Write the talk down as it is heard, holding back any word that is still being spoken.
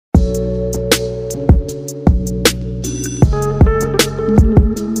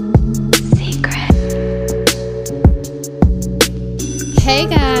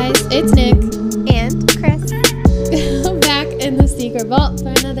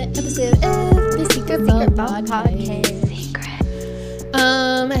another episode of the Secret Vault Podcast.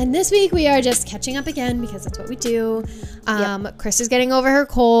 And this week we are just catching up again because that's what we do. Chris is getting over her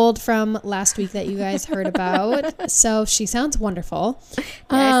cold from last week that you guys heard about. So she sounds wonderful.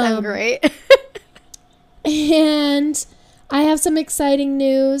 I sound great. And I have some exciting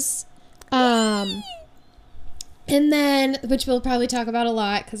news. And then, which we'll probably talk about a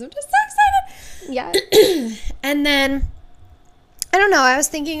lot because I'm just so excited. Yeah. And then, I don't know, I was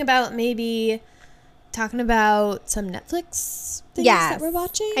thinking about maybe talking about some Netflix things that we're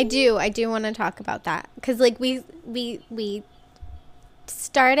watching. I do want to talk about that because like we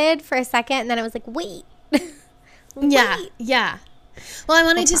started for a second and then I was like, wait. Yeah. Well, I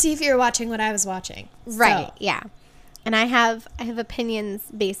wanted to see if you were watching what I was watching. Right. So. Yeah. And I have opinions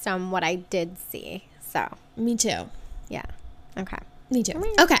based on what I did see. So. Me too. Yeah. Okay. Me too.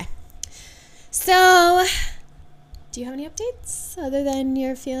 Okay. So, do you have any updates other than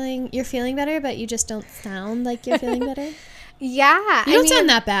you're feeling better, but you just don't sound like you're feeling better? Yeah. You don't sound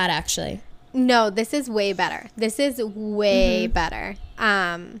that bad, actually. No, this is way better. This is way better.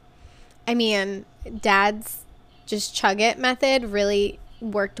 I mean, Dad's just chug it method really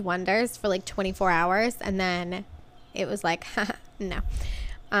worked wonders for like 24 hours, and then it was like, no.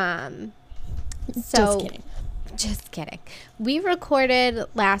 So, just kidding. We recorded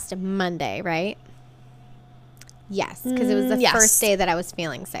last Monday, right? Yes, because it was the first day that I was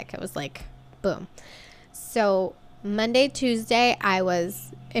feeling sick. It was like, boom. So Monday, Tuesday, I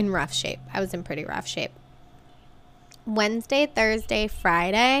was in rough shape. I was in pretty rough shape. Wednesday, Thursday,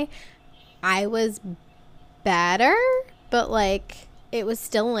 Friday, I was better, but like it was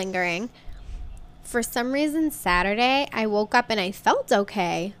still lingering. For some reason, Saturday, I woke up and I felt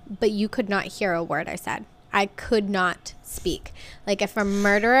okay, but you could not hear a word I said. I could not speak. Like if a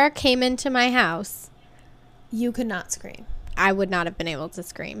murderer came into my house, you could not scream. I would not have been able to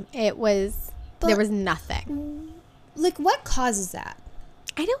scream. There was nothing. Like what causes that?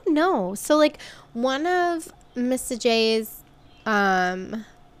 I don't know. So like one of Mr. J's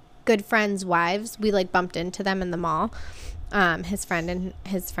good friend's wives, we like bumped into them in the mall. His friend and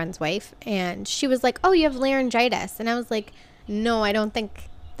his friend's wife, and she was like, oh, you have laryngitis. And I was like, no, I don't think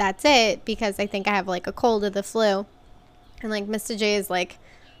that's it, because I think I have like a cold or the flu. And like Mr. J is like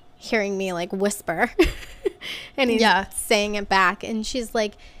hearing me like whisper and he's saying it back, and she's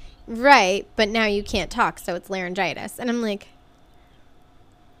like, right, but now you can't talk, so it's laryngitis. And I'm like,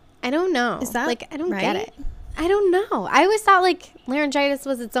 I don't know. Is that like, I don't right? get it. I don't know. I always thought like laryngitis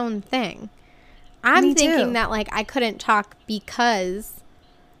was its own thing. I'm thinking that like I couldn't talk because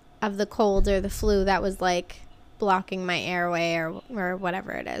of the cold or the flu that was like blocking my airway or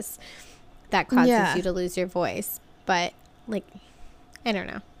whatever it is that causes you to lose your voice. But like, I don't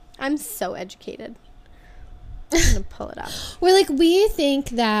know. I'm so educated. I'm going to pull it up. We're like, we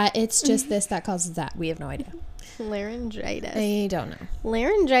think that it's just this that causes that. We have no idea. Laryngitis. I don't know.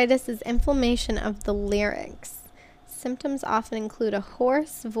 Laryngitis is inflammation of the larynx. Symptoms often include a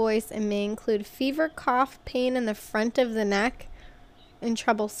hoarse voice and may include fever, cough, pain in the front of the neck, and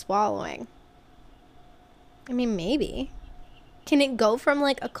trouble swallowing. I mean, maybe. Can it go from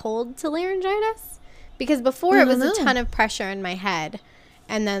like a cold to laryngitis? Because before it was a ton of pressure in my head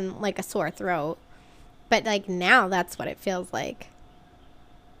and then like a sore throat. But like now that's what it feels like.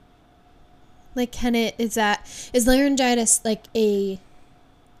 Like, is laryngitis like a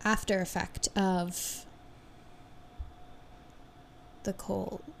after effect of the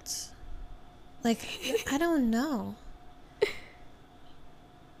cold? Like, I don't know.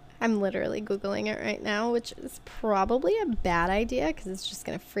 I'm literally Googling it right now, which is probably a bad idea because it's just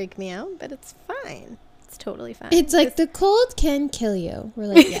going to freak me out, but it's fine. It's totally fine. It's like the cold can kill you. We're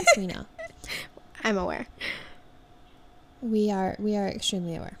like, yes, we know. I'm aware. We are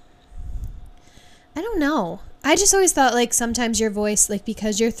extremely aware. I don't know. I just always thought like sometimes your voice, like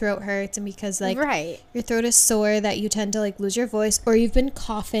because your throat hurts and because like your throat is sore, that you tend to like lose your voice, or you've been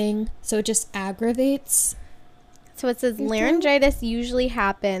coughing, so it just aggravates. So it says laryngitis usually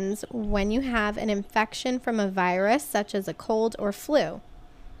happens when you have an infection from a virus such as a cold or flu.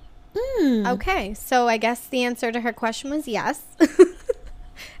 Okay, so I guess the answer to her question was yes.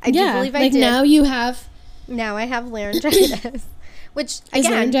 I do believe I did. Now I have laryngitis. Which again, is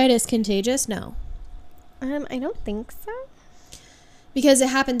laryngitis contagious? No. I don't think so. Because it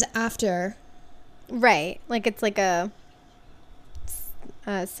happens after. Right. Like it's like a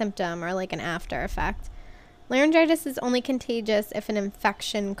symptom or like an after effect. Laryngitis is only contagious if an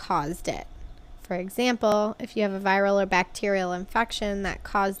infection caused it. For example, if you have a viral or bacterial infection that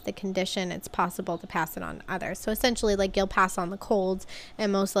caused the condition, it's possible to pass it on to others. So essentially, like, you'll pass on the cold,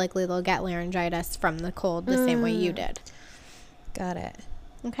 and most likely they'll get laryngitis from the cold the same way you did. Got it.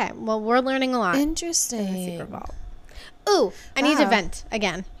 Okay. Well, we're learning a lot. Interesting. In the secret vault. Ooh, I need to vent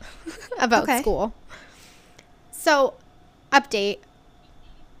again about school. So, update.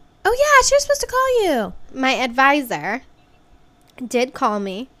 Oh, yeah. She was supposed to call you. My advisor did call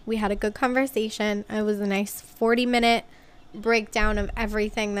me. We had a good conversation. It was a nice 40-minute breakdown of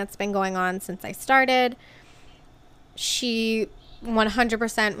everything that's been going on since I started. She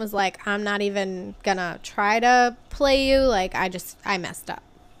 100% was like, I'm not even gonna try to play you. Like, I messed up.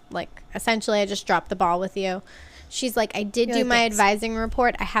 Like, essentially, I just dropped the ball with you. She's like, I did do my advising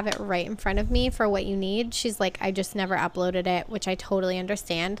report. I have it right in front of me for what you need. She's like, I just never uploaded it, which I totally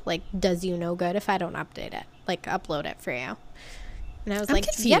understand. Like, does you no good if I don't update it? Like, upload it for you. And I was like,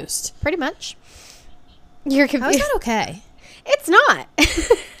 confused. Yep, pretty much. You're confused. How is that okay? It's not.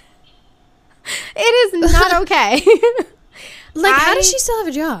 It is not okay. Like, how does she still have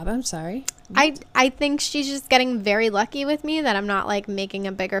a job? I'm sorry. I think she's just getting very lucky with me that I'm not, like, making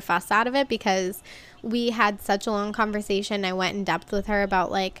a bigger fuss out of it, because we had such a long conversation. I went in depth with her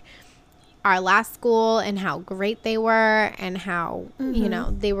about, like, our last school and how great they were and how, you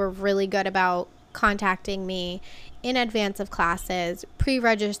know, they were really good about contacting me in advance of classes,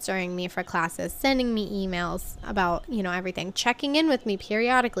 pre-registering me for classes, sending me emails about, you know, everything, checking in with me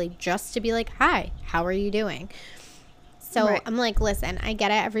periodically just to be like, hi, how are you doing? So I'm like, listen, I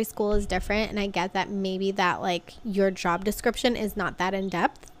get it. Every school is different. And I get that maybe that, like, your job description is not that in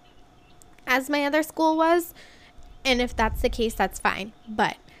depth as my other school was. And if that's the case, that's fine.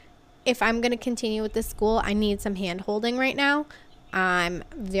 But if I'm going to continue with this school, I need some hand holding right now. I'm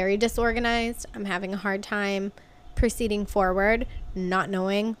very disorganized. I'm having a hard time proceeding forward, not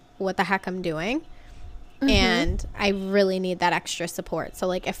knowing what the heck I'm doing. And I really need that extra support. So,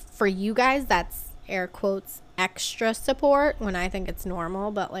 like, if for you guys, that's air quotes extra support, when I think it's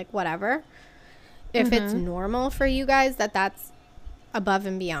normal, but, like, whatever. If it's normal for you guys that's above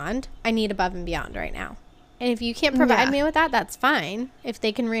and beyond, I need above and beyond right now. And if you can't provide me with that, that's fine. If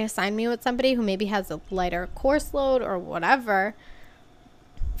they can reassign me with somebody who maybe has a lighter course load or whatever,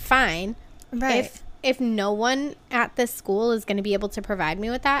 fine. Right. If no one at this school is going to be able to provide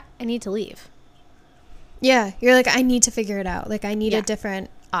me with that, I need to leave. Yeah. You're like, I need to figure it out. Like, I need a different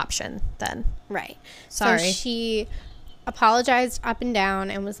option then. Right. Sorry. So she apologized up and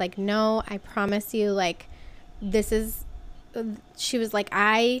down and was like, no, I promise you, like, this is, she was like,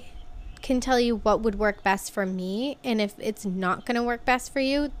 I can tell you what would work best for me, and if it's not going to work best for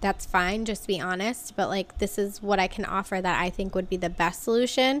you, that's fine, just be honest, but, like, this is what I can offer that I think would be the best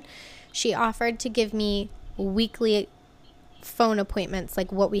solution. She offered to give me weekly phone appointments,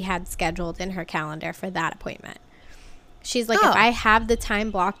 like what we had scheduled in her calendar for that appointment. She's like, if I have the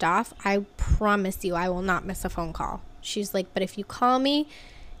time blocked off, I promise you I will not miss a phone call. She's like, but if you call me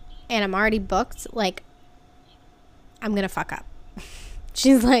and I'm already booked, like, I'm going to fuck up.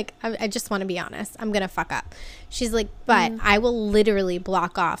 She's like, I just want to be honest. I'm going to fuck up. She's like, but I will literally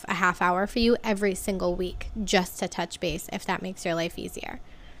block off a half hour for you every single week just to touch base, if that makes your life easier.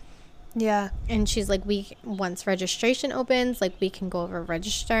 Yeah. And she's like, once registration opens, like, we can go over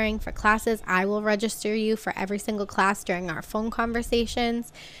registering for classes. I will register you for every single class during our phone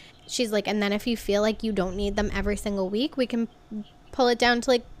conversations. She's like, and then if you feel like you don't need them every single week, we can pull it down to,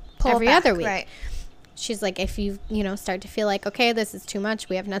 like, every other week. Right. She's like, if you start to feel like, okay, this is too much,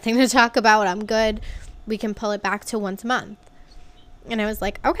 we have nothing to talk about, I'm good, we can pull it back to once a month. And I was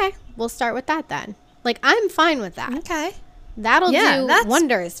like, okay, we'll start with that then. Like, I'm fine with that. Okay. That'll do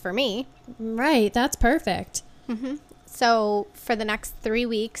wonders for me. Right. That's perfect. So for the next 3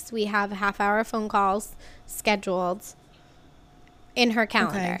 weeks, we have half-hour phone calls scheduled in her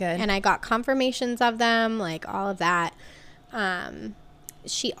calendar. Okay, good. And I got confirmations of them, like, all of that.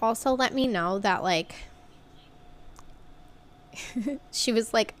 She also let me know that, like, she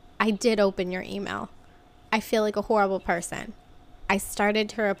was like, I did open your email. I feel like a horrible person. I started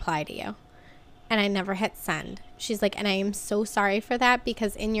to reply to you, and I never hit send. She's like, and I am so sorry for that,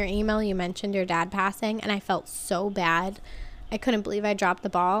 because in your email you mentioned your dad passing, and I felt so bad. I couldn't believe I dropped the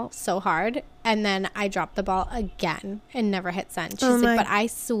ball so hard, and then I dropped the ball again and never hit send. She's like, but I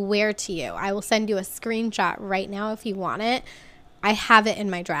swear to you, I will send you a screenshot right now if you want it. I have it in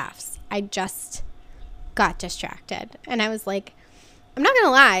my drafts. I just got distracted. And I was like, I'm not going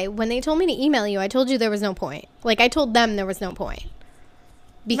to lie. When they told me to email you, I told you there was no point. Like, I told them there was no point.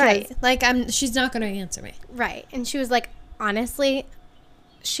 Because, like, she's not going to answer me. Right. And she was like, honestly,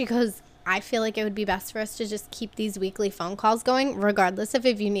 she goes, I feel like it would be best for us to just keep these weekly phone calls going, regardless of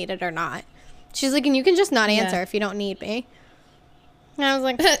if you need it or not. She's like, and you can just not answer if you don't need me. And I was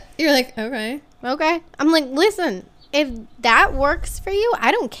like, you're like, okay. Okay. I'm like, listen, if that works for you,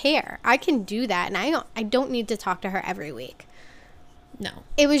 I don't care. I can do that. And I don't need to talk to her every week. No.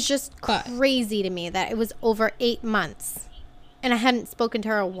 It was just crazy to me that it was over 8 months and I hadn't spoken to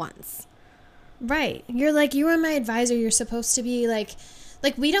her once. Right. You're like, you were my advisor. You're supposed to be like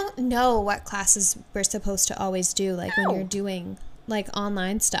we don't know what classes we're supposed to always do, like when you're doing like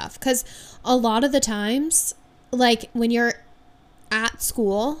online stuff. Because a lot of the times, like when you're at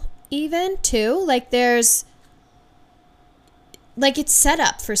school even too, like there's like it's set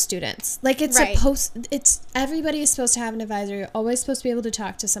up for students. Like it's everybody is supposed to have an advisor. You're always supposed to be able to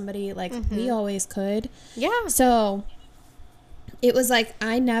talk to somebody, like we always could. Yeah. So it was like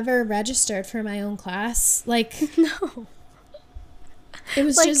I never registered for my own class. Like no. It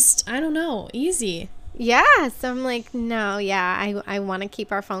was like, just, I don't know, easy. Yeah. So I'm like, no, yeah, I want to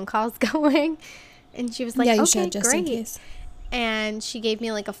keep our phone calls going. And she was like, okay, should, just great. In case. And she gave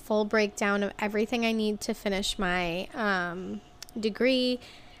me like a full breakdown of everything I need to finish my degree.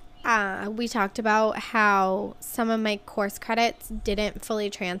 We talked about how some of my course credits didn't fully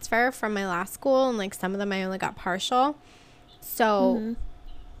transfer from my last school, and like some of them I only got partial. So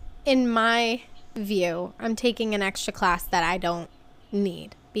in my view, I'm taking an extra class that I don't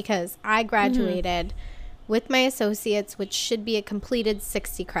need because I graduated with my associates, which should be a completed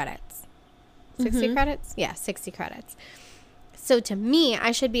 60 credits. 60 credits? Yeah, 60 credits. So to me,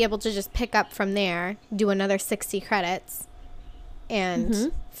 I should be able to just pick up from there, do another 60 credits,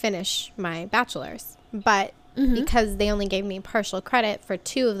 and finish my bachelor's. But because they only gave me partial credit for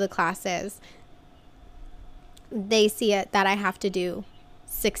 2 of the classes, they see it that I have to do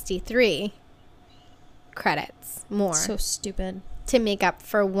 63 credits more. So stupid. To make up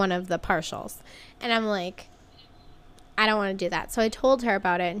for one of the partials. And I'm like, I don't want to do that. So I told her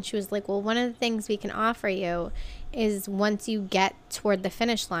about it, and she was like, well, one of the things we can offer you is once you get toward the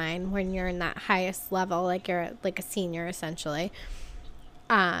finish line, when you're in that highest level, like you're like a senior essentially,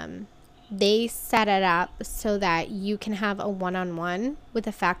 they set it up so that you can have a one-on-one with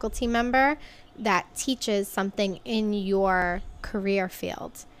a faculty member that teaches something in your career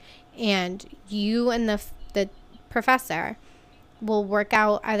field. And you and the professor will work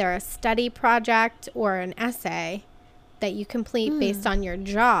out either a study project or an essay that you complete based on your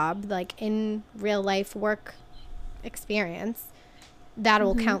job, like in real life work experience, that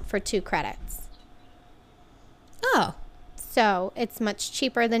will count for 2 credits. Oh. So it's much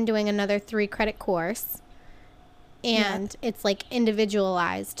cheaper than doing another 3 credit course. And it's like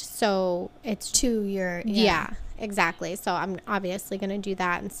individualized. So it's to your, yeah, exactly. So I'm obviously going to do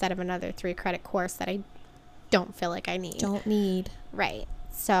that instead of another 3 credit course that I don't feel like I need. Right.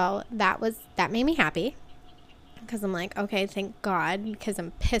 So that made me happy. Because I'm like, okay, thank God, because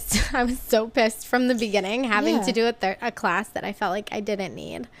I'm pissed. I was so pissed from the beginning having to do a class that I felt like I didn't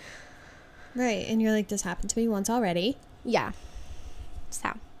need. Right. And you're like, this happened to me once already. Yeah. So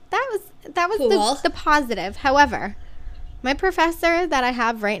that was cool. the positive. However, my professor that I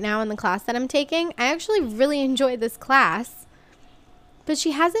have right now in the class that I'm taking, I actually really enjoy this class. But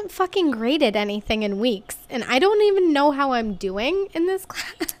she hasn't fucking graded anything in weeks. And I don't even know how I'm doing in this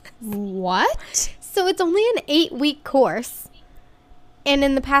class. What? So it's only an 8-week course. And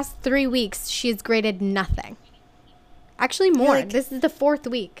in the past 3 weeks, she's graded nothing. Actually, more. Like, this is the 4th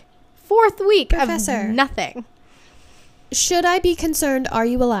week. 4th week Professor, of nothing. Should I be concerned? Are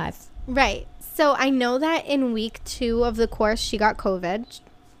you alive? Right. So I know that in week 2 of the course, she got COVID.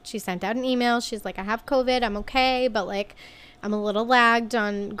 She sent out an email. She's like, I have COVID. I'm okay. But like, I'm a little lagged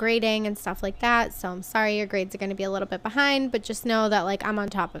on grading and stuff like that. So I'm sorry your grades are going to be a little bit behind. But just know that like I'm on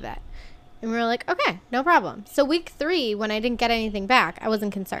top of it. And we were like, okay, no problem. So week 3, when I didn't get anything back, I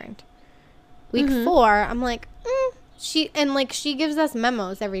wasn't concerned. Week 4, I'm like, she gives us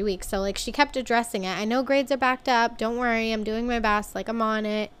memos every week. So like she kept addressing it. I know grades are backed up. Don't worry. I'm doing my best. Like I'm on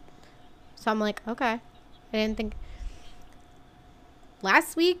it. So I'm like, okay. I didn't think.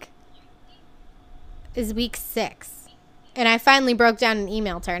 Last week is week 6. And I finally broke down and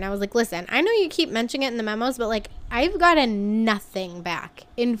emailed her. And I was like, listen, I know you keep mentioning it in the memos, but like I've gotten nothing back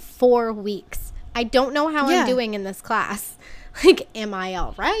in 4 weeks. I don't know how I'm doing in this class. Like, am I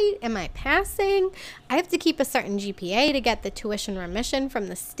all right? Am I passing? I have to keep a certain GPA to get the tuition remission from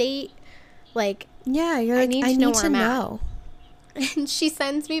the state. Like, yeah, you're like, I need to know. And she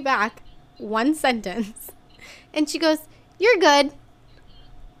sends me back 1 sentence. And she goes, you're good.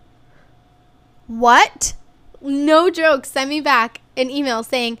 What? No joke. Send me back an email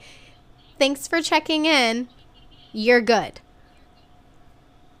saying, thanks for checking in. You're good.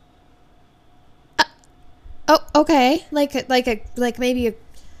 Oh, okay. Like maybe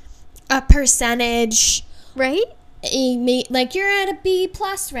a percentage, right? Like you're at a B+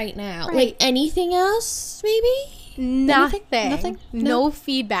 right now. Right. Like anything else, maybe? Nothing. No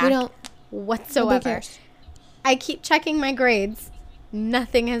feedback. We don't whatsoever. I keep checking my grades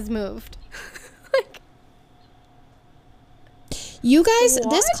nothing has moved. Like, you guys, what?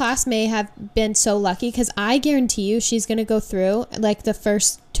 This class may have been so lucky because I guarantee you she's going to go through like the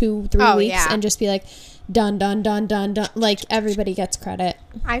first 2-3 weeks and just be like, done, done, done, done, done. Like, everybody gets credit.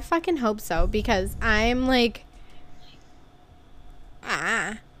 I fucking hope so because I'm like,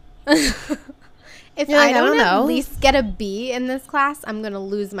 if I don't at least get a B in this class, I'm going to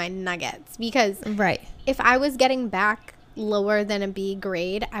lose my nuggets because if I was getting back lower than a B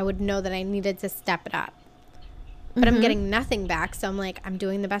grade, I would know that I needed to step it up. But I'm getting nothing back, so I'm like, I'm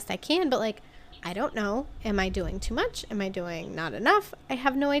doing the best I can, but like, I don't know. Am I doing too much? Am I doing not enough? I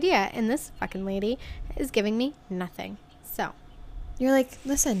have no idea. And this fucking lady is giving me nothing. So you're like,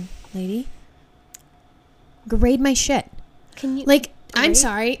 listen, lady, grade my shit. Can you like? I'm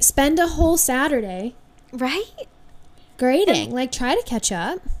sorry. Spend a whole Saturday, grading. Like, try to catch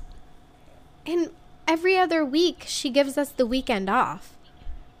up. And every other week, she gives us the weekend off.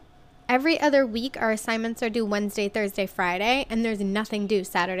 Every other week, our assignments are due Wednesday, Thursday, Friday, and there's nothing due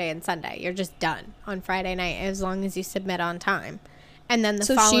Saturday and Sunday. You're just done on Friday night as long as you submit on time. And then the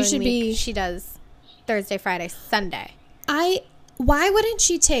following week, she does Thursday, Friday, Sunday. Why wouldn't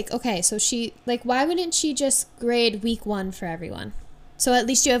she why wouldn't she just grade week 1 for everyone? So at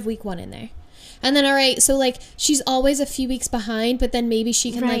least you have week 1 in there. And then, all right, so, like, she's always a few weeks behind, but then maybe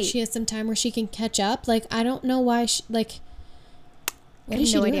she can, like, she has some time where she can catch up. Like, I don't know why she, like, what is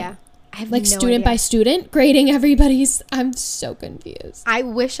she doing? Idea. I have like, no student idea. By student, grading everybody's, I'm so confused. I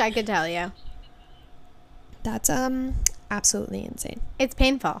wish I could tell you. That's, absolutely insane. It's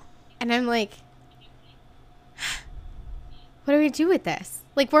painful. And I'm like, what do we do with this?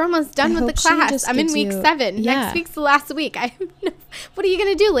 Like, we're almost done with the class. I'm in week 7. Yeah. Next week's the last week. What are you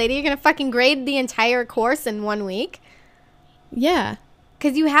going to do, lady? You're going to fucking grade the entire course in 1 week? Yeah.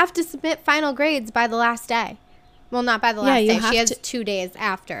 Because you have to submit final grades by the last day. Well, not by the last day. She has 2 days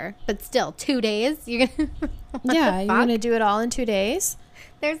after. But still, 2 days? You're going to... You're going to do it all in 2 days?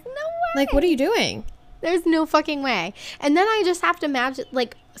 There's no way. Like, what are you doing? There's no fucking way. And then I just have to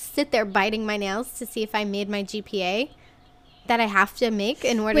sit there biting my nails to see if I made my GPA that I have to make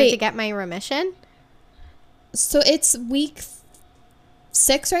in order to get my remission. So it's week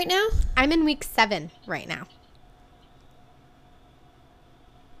 6 right now? I'm in week 7 right now.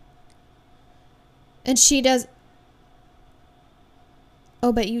 And she does...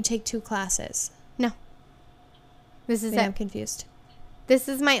 Oh, but you take 2 classes. No. This is it. I'm confused. This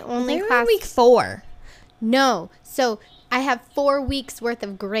is my only class. We're in week 4. No. So I have 4 weeks worth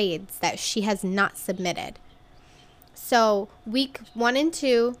of grades that she has not submitted. So week 1 and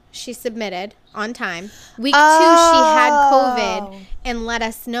 2, she submitted on time. Week 2, she had COVID and let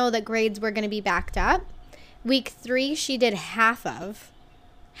us know that grades were going to be backed up. Week 3, she did half of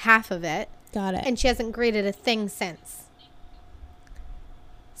it. Got it. And she hasn't graded a thing since.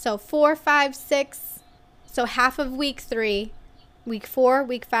 So 4, 5, 6. So half of week 3, week 4,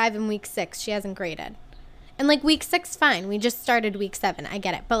 week 5, and week 6, she hasn't graded. And like week 6, fine. We just started week 7. I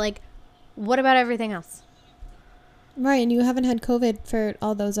get it. But like, what about everything else? Right, and you haven't had COVID for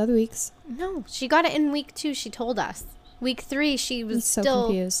all those other weeks. No, she got it in week 2, she told us. Week 3, she was still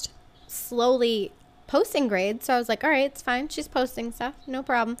confused. Slowly posting grades. So I was like, all right, it's fine. She's posting stuff. No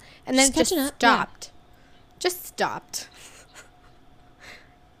problem. And then it just stopped. Yeah. Just stopped.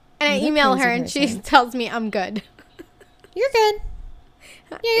 And I email her and she tells me I'm good. You're good.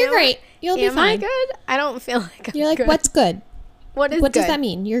 Yeah, you're great. You'll be fine. Am I good? I don't feel like I'm good. You're like, what's good? What good? Does that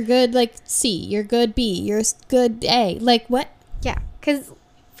mean? You're good, like, C. You're good, B. You're good, A. Like, what? Yeah, because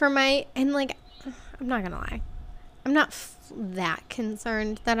for my... And, like, I'm not going to lie. I'm not that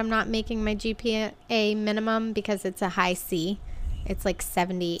concerned that I'm not making my GPA minimum because it's a high C. It's, like,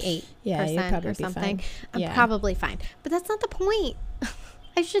 78% or something. I'm probably fine. But that's not the point.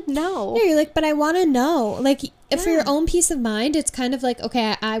 I should know. Yeah, you're like, but I want to know. Like, for your own peace of mind, it's kind of like,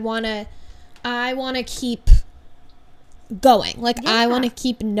 okay, I want to keep... going. Like, I want to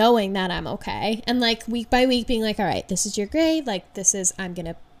keep knowing that I'm okay. And, like, week by week being like, all right, this is your grade. Like, I'm going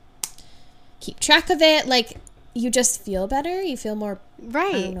to keep track of it. Like, you just feel better. You feel more,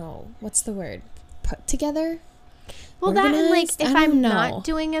 I don't know. What's the word? Put together? Well, organized? That and, like, if I'm not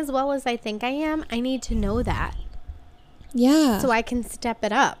doing as well as I think I am, I need to know that. Yeah. So I can step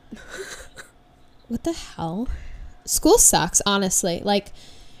it up. What the hell? School sucks, honestly. Like,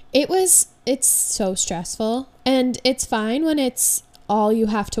 it's so stressful, and it's fine when it's all you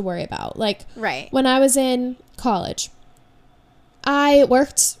have to worry about. Like, when I was in college, I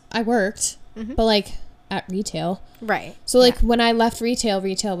worked, but like at retail. Right. So like when I left retail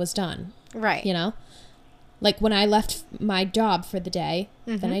was done. Right. You know? Like when I left my job for the day,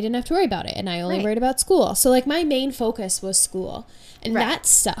 then I didn't have to worry about it. And I only worried about school. So like my main focus was school. And that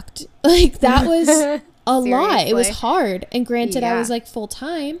sucked. Like that was a lot. It was hard. And granted, I was like full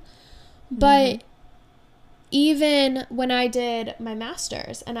time. But even when I did my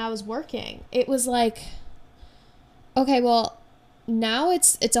master's and I was working, it was like, okay, well, now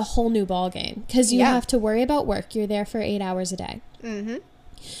it's a whole new ball game because you have to worry about work. You're there for 8 hours a day.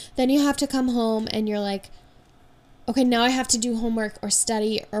 Then you have to come home and you're like, okay, now I have to do homework or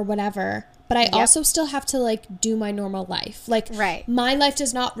study or whatever. But I also still have to like do my normal life. Like my life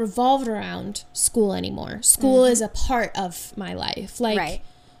does not revolve around school anymore. School is a part of my life. Like,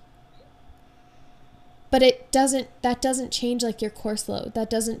 but that doesn't change like your course load. That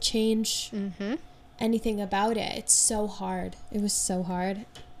doesn't change anything about it. It's so hard. It was so hard.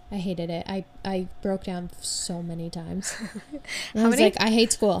 I hated it. I broke down so many times. I was like, I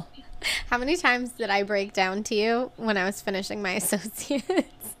hate school. How many times did I break down to you when I was finishing my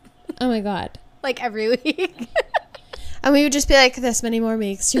associates? Oh my God. Like every week. And we would just be like, this many more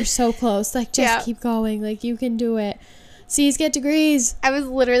weeks. You're so close. Like, just keep going. Like, you can do it. C's get degrees. I was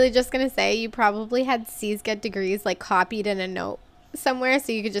literally just going to say, you probably had C's get degrees, like, copied in a note somewhere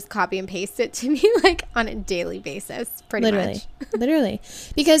so you could just copy and paste it to me, like, on a daily basis, pretty much. Literally.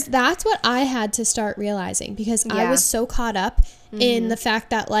 Because that's what I had to start realizing. Because I was so caught up in the fact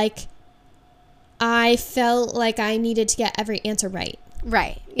that, like, I felt like I needed to get every answer right.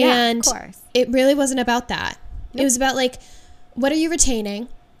 Right. Yeah, and of course. It really wasn't about that. Nope. It was about, like, what are you retaining?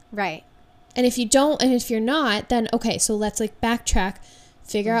 Right. And if you don't, and if you're not, then, okay, so let's, like, backtrack,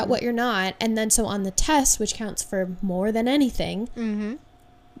 figure out what you're not. And then so on the test, which counts for more than anything,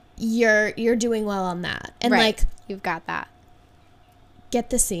 you're doing well on that. And, like, you've got that. Get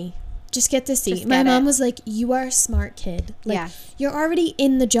the C. Just get the C. My mom was like, you are a smart kid. Like, you're already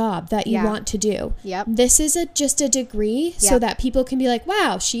in the job that you want to do. Yep. This is just a degree so that people can be like,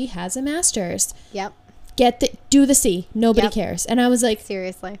 wow, she has a master's. Yep. Do the C. Nobody cares. And I was like,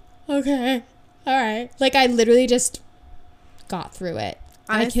 seriously. Okay. All right. Like, I literally just got through it.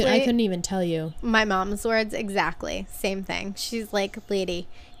 Honestly, I couldn't even tell you. My mom's words, exactly. Same thing. She's like, lady,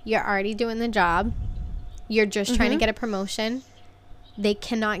 you're already doing the job. You're just trying to get a promotion. They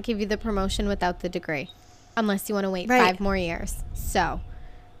cannot give you the promotion without the degree unless you want to wait 5 more years. So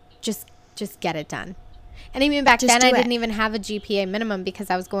just get it done. And even back then, I didn't even have a GPA minimum because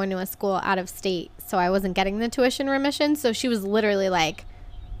I was going to a school out of state. So I wasn't getting the tuition remission. So she was literally like,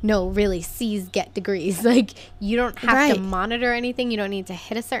 no, really, C's get degrees. Like, you don't have to monitor anything. You don't need to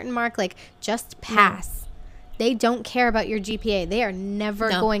hit a certain mark. Like, just pass. They don't care about your GPA. They are never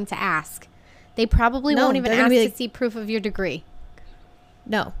going to ask. They probably won't even ask to see proof of your degree.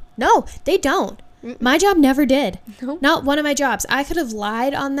 No, they don't. My job never did. Not one of my jobs. I could have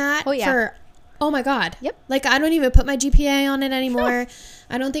lied on that for, oh my God. Yep. Like, I don't even put my GPA on it anymore.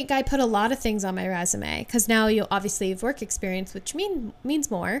 I don't think I put a lot of things on my resume because now you obviously have work experience, which means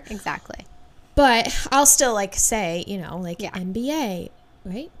more. Exactly. But I'll still, like, say, you know, like, MBA,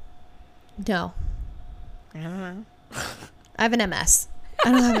 right? No. I don't know. I have an MS.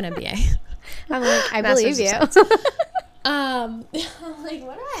 I don't have an MBA. I'm like, I believe you. Like,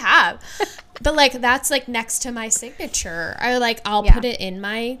 what do I have? But, like, that's, like, next to my signature. I'll put it in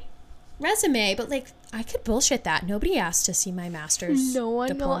my resume, but, like, I could bullshit that. Nobody asked to see my master's No one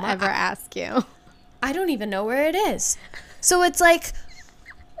diploma. will ever ask you. I don't even know where it is. So it's like,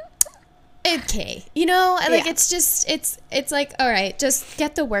 okay, you know, like it's just, it's like, all right, just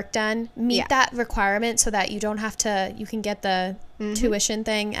get the work done, meet that requirement so that you don't have to, you can get the tuition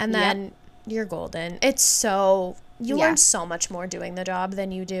thing, and then you're golden. It's so, you learn so much more doing the job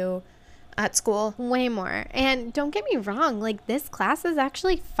than you do at school. Way more. And don't get me wrong, like, this class is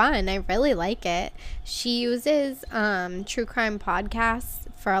actually fun. I really like it. She uses true crime podcasts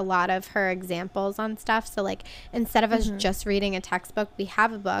for a lot of her examples on stuff. So, like, instead of us just reading a textbook, we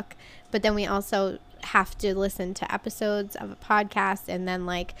have a book, but then we also have to listen to episodes of a podcast. And then,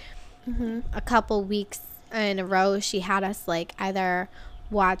 like, a couple weeks in a row, she had us, like, either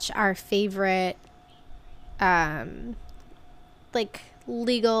watch our favorite like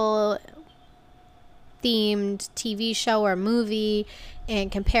legal themed TV show or movie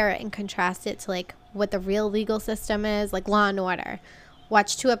and compare it and contrast it to, like, what the real legal system is, like Law and Order.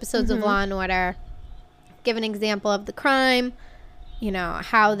 Watch 2 episodes of Law and Order, give an example of the crime, you know,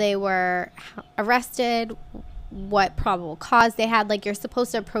 how they were arrested, what probable cause they had. Like, you're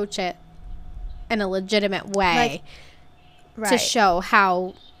supposed to approach it in a legitimate way, like, to show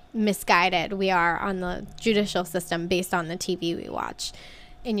how misguided we are on the judicial system based on the TV we watch.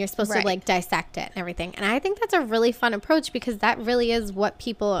 And you're supposed to, like, dissect it and everything. And I think that's a really fun approach because that really is what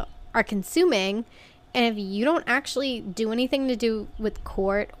people are consuming. And if you don't actually do anything to do with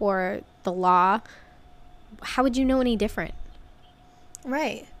court or the law, how would you know any different?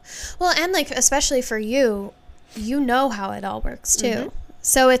 Right. Well, and like, especially for you, you know how it all works too. Mm-hmm.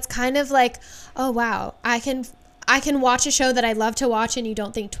 So it's kind of like, oh, wow, I can watch a show that I love to watch and you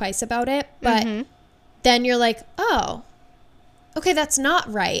don't think twice about it. But then you're like, oh, okay, that's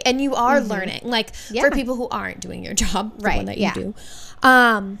not right. And you are learning. Like, for people who aren't doing your job, the one that you do,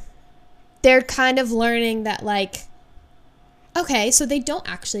 they're kind of learning that, like, okay, so they don't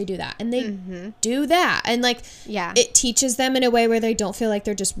actually do that. And they do that. And, like, it teaches them in a way where they don't feel like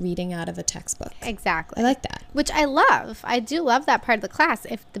they're just reading out of a textbook. Exactly. I like that. Which I love. I do love that part of the class.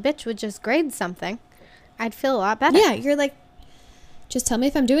 If the bitch would just grade something, I'd feel a lot better. Yeah, you're like, just tell me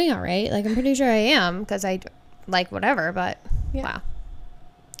if I'm doing all right. Like, I'm pretty sure I am because I, like, whatever. But, wow.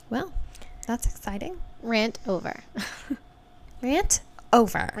 Well, that's exciting. Rant over. Rant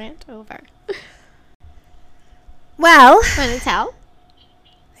over. Rant over. Well. Want to tell?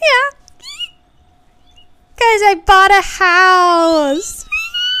 Yeah. Guys, I bought a house.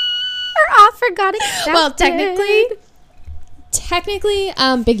 Our offer got accepted. Well, technically,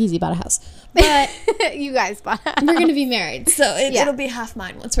 Big Easy bought a house. But you guys bought a house. We're going to be married. So it'll be half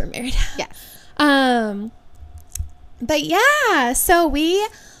mine once we're married. Yeah. But yeah, so we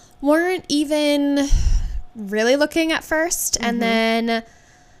weren't even really looking at first. And then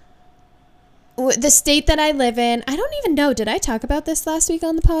the state that I live in, I don't even know. Did I talk about this last week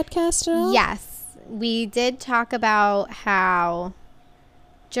on the podcast at all? Yes. We did talk about how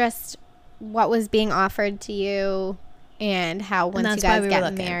just what was being offered to you and how once you guys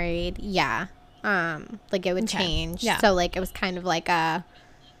get married, like it would change. Yeah. So like it was kind of like a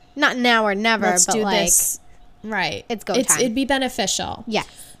not now or never, let's but do like this. Right. It's go time. It'd be beneficial. Yeah.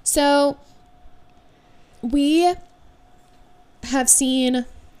 So we have seen,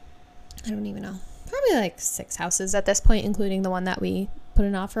 I don't even know, probably like 6 houses at this point, including the one that we put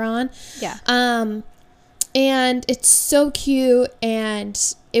an offer on. Yeah. And it's so cute,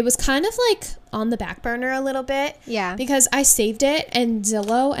 and it was kind of like on the back burner a little bit. Yeah. Because I saved it in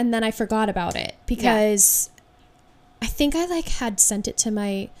Zillow and then I forgot about it because I think I like had sent it to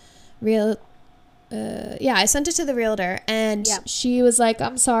my I sent it to the realtor, and she was like,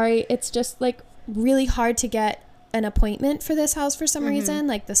 I'm sorry, it's just like really hard to get an appointment for this house for some reason.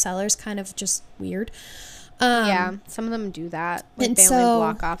 Like the seller's kind of just weird. Some of them do that. Like they only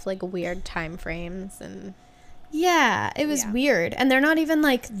block off like weird time frames and it was weird. And they're not even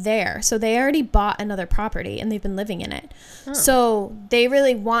like there. So they already bought another property and they've been living in it. Oh. So they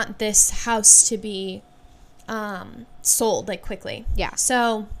really want this house to be sold like quickly. Yeah.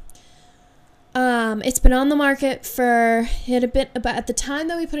 So it's been on the market for but at the time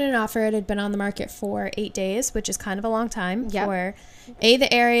that we put in an offer, it had been on the market for 8 days, which is kind of a long time for A,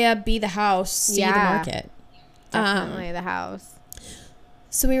 the area, B, the house, C, the market. Definitely the house.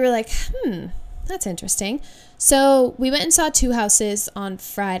 So we were like, that's interesting. So we went and saw 2 houses on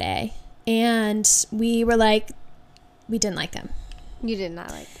Friday, and we were like, we didn't like them. You did not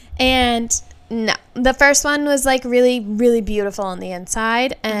like them. And no, the first one was like really, really beautiful on the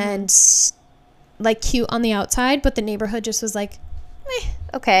inside and like cute on the outside, but the neighborhood just was like,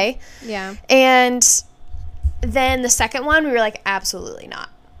 okay. Yeah. And then the second one, we were like, absolutely not.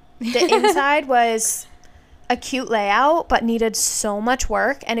 The inside was a cute layout, but needed so much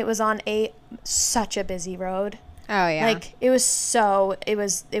work, and it was on such a busy road. Oh yeah. Like it was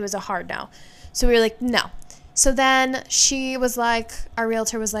a hard no. So we were like, no. So then she was like, our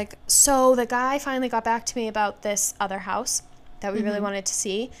realtor was like, so the guy finally got back to me about this other house that we really wanted to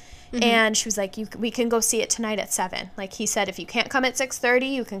see. And she was like, we can go see it tonight at 7. Like he said, if you can't come at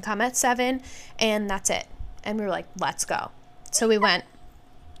 6:30, you can come at 7, and that's it. And we were like, let's go. So we went.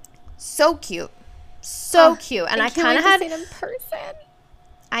 So cute. So cute. And I kind of had seen in person.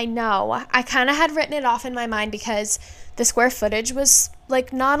 I know. I kind of had written it off in my mind because the square footage was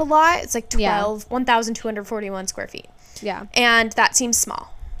like not a lot. It's like 1,241 square feet. Yeah. And that seems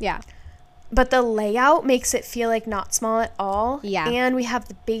small. Yeah. But the layout makes it feel like not small at all. Yeah. And we have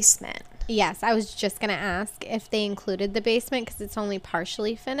the basement. Yes. I was just going to ask if they included the basement because it's only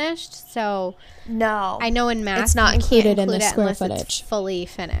partially finished. So. No. I know in Mass it's not included in the square footage. It's fully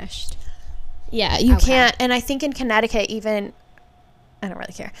finished. Yeah. You can't. And I think in Connecticut even. I don't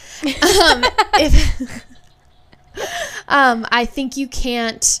really care. I think you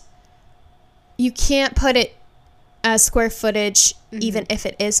can't put it as square footage even if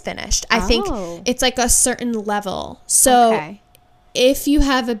it is finished. I think it's like a certain level. So if you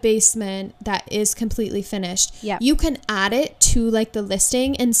have a basement that is completely finished, you can add it to like the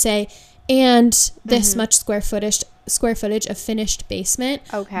listing and say, and this much square footage of finished basement.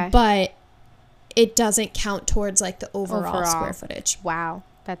 Okay. But it doesn't count towards like the overall square footage. Wow,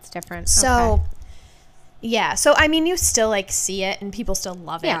 that's different. So, okay. Yeah. So, I mean, you still like see it and people still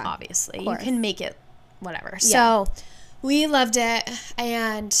love it, obviously. You can make it whatever. Yeah. So, we loved it,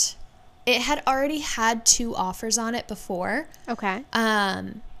 and it had already had 2 offers on it before. Okay.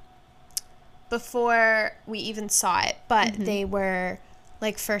 Before we even saw it, but they were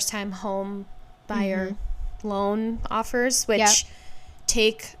like first time home buyer loan offers, which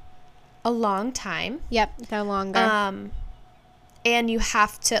take a long time. Yep, they're longer. And you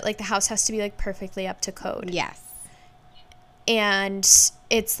have to, like, the house has to be like perfectly up to code. Yes. And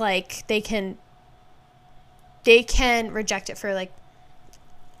it's like they can reject it for like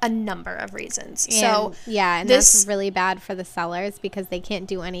a number of reasons. And, and that's really bad for the sellers because they can't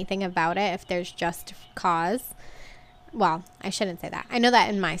do anything about it if there's just cause. Well, I shouldn't say that. I know that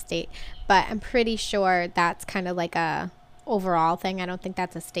in my state, but I'm pretty sure that's kind of like a overall thing. I don't think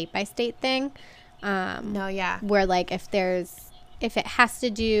that's a state by state thing. No, yeah. Where like if it has to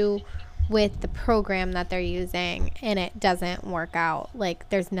do with the program that they're using and it doesn't work out, like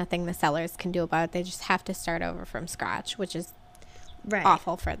there's nothing the sellers can do about it. They just have to start over from scratch, which is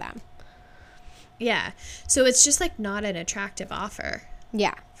awful for them. Yeah. So it's just like not an attractive offer.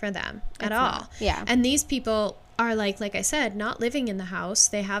 Yeah. For them at all. Yeah. And these people are like I said, not living in the house.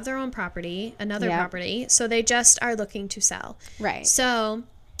 They have their own property, another property. So they just are looking to sell. Right. So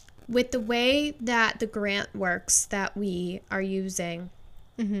with the way that the grant works that we are using,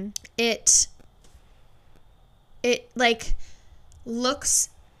 it like looks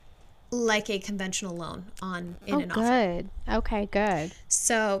like a conventional loan in an offer. Good. Okay, good.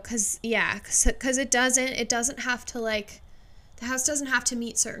 So, because it doesn't have to like, the house doesn't have to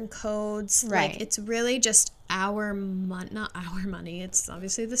meet certain codes. Right. Like, it's really just not our money. It's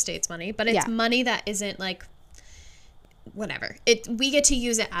obviously the state's money, but it's money that isn't like, whatever. We get to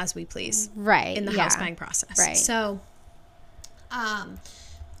use it as we please. Right. In the house buying process. Right. So,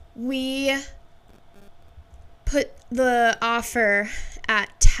 we put the offer at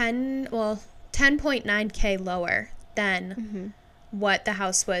 10.9K lower than what the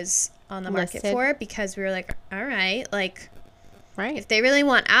house was on the market for, because we were like, all right, like, if they really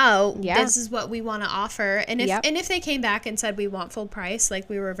want out, this is what we want to offer. And if they came back and said we want full price, like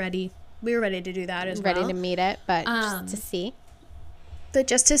we were ready to do that as well. Ready to meet it, but just to see. But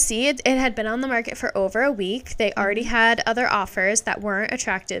just to see, it had been on the market for over a week. They already had other offers that weren't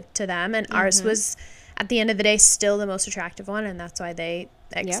attractive to them, and ours was, at the end of the day, still the most attractive one, and that's why they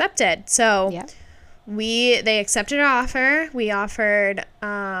accepted. So they accepted our offer. We offered,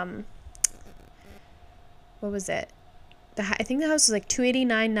 what was it? I think the house was like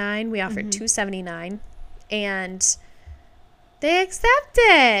 $289,900. We offered $279,000, and they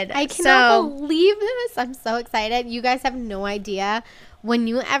accepted. I cannot believe this. I'm so excited. You guys have no idea. When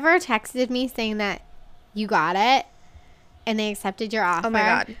you ever texted me saying that you got it and they accepted your offer, oh my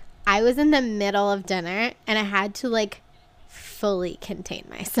God, I was in the middle of dinner and I had to like fully contain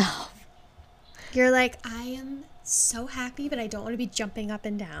myself. You're like, I am so happy, but I don't want to be jumping up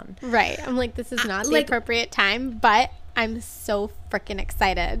and down. Right. I'm like, this is not the appropriate time, but I'm so freaking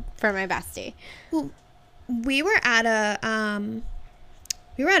excited for my bestie. Well, we were at a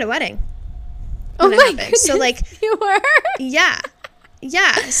wedding. Oh my goodness. So like, you were? Yeah.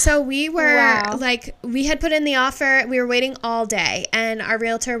 So we were like, we had put in the offer. We were waiting all day, and our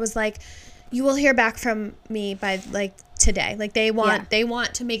realtor was like, you will hear back from me by like today. Like they want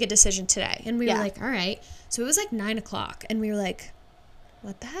to make a decision today. And we were like, all right. So it was like 9:00, and we were like,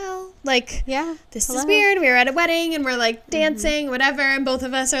 what the hell? Like, this is weird. We were at a wedding and we're like dancing, whatever. And both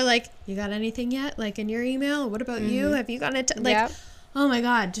of us are like, you got anything yet? Like in your email? What about you? Have you gotten it? Like, oh my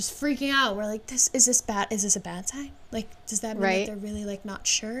God, just freaking out. We're like, is this bad? Is this a bad sign? Like, does that mean that they're really like not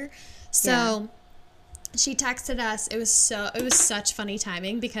sure? So she texted us. It was such funny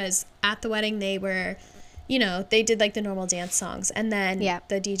timing, because at the wedding they were, they did like the normal dance songs, and then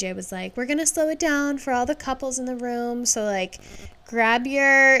the DJ was like, we're gonna slow it down for all the couples in the room, so like grab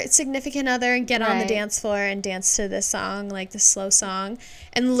your significant other and get on the dance floor and dance to this song, like the slow song.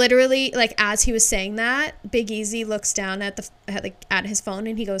 And literally, like, as he was saying that, Big Easy looks down at his phone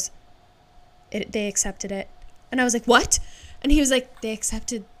and he goes, they accepted it. And I was like, what? And he was like, they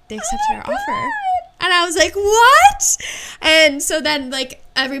accepted our offer. And I was like, what? And so then, like,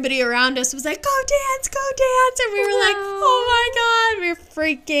 everybody around us was like, go dance. And we were like, oh my God, we were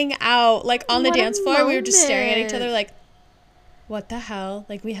freaking out. Like, on the dance floor, we were just staring at each other like, what the hell?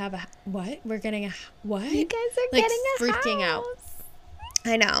 Like, we have what? We're getting a what? You guys are like, getting a freaking house. out.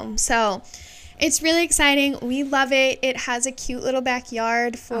 I know. So it's really exciting. We love it. It has a cute little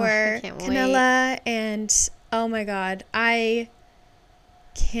backyard for Canella. And oh my God, I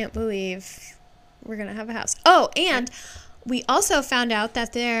can't believe We're going to have a house. Oh, and we also found out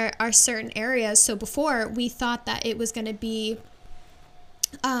that there are certain areas. So before, we thought that it was going to be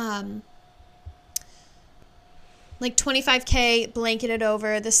like $25K blanketed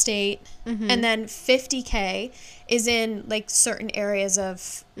over the state, and then $50K is in like certain areas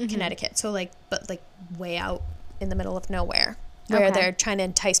of Connecticut. So but way out in the middle of nowhere, where they're trying to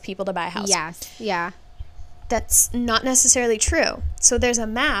entice people to buy a house. Yes. Yeah. That's not necessarily true. So there's a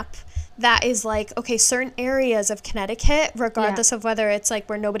map that is like, okay, certain areas of Connecticut, regardless of whether it's like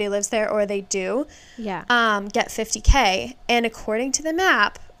where nobody lives there or they do, get $50K. And according to the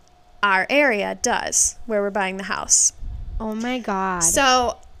map, our area does, where we're buying the house. Oh my God.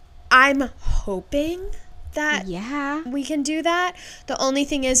 So I'm hoping that we can do that. The only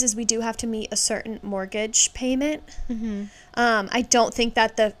thing is we do have to meet a certain mortgage payment. I don't think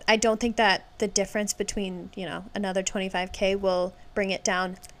that the difference between, another $25K will bring it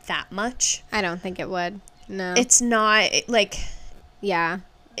down that much. I don't think it would. No. It's not like,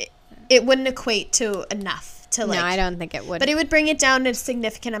 it wouldn't equate to enough. No, I don't think it would. But it would bring it down a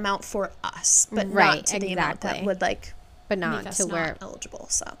significant amount for us, but not to the amount that would but not make us to where not eligible.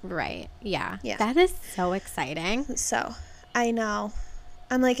 So yeah. That is so exciting. So I know,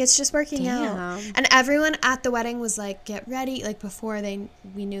 I'm like, it's just working out, and everyone at the wedding was like, get ready. Like before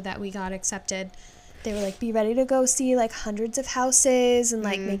we knew that we got accepted, they were like, be ready to go see like hundreds of houses and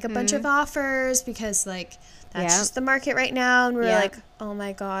like make a bunch of offers, because like that's just the market right now. And we're like, oh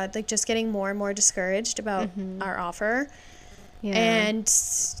my God, like just getting more and more discouraged about our offer. And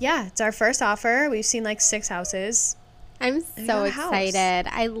it's our first offer. We've seen like 6 houses. I'm so excited.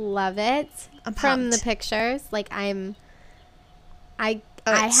 I love it. I'm from the pictures. Like I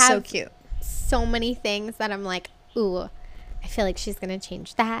have so cute. So many things that I'm like, ooh, I feel like she's going to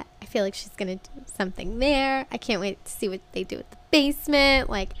change that. I feel like she's going to do something there. I can't wait to see what they do with the basement.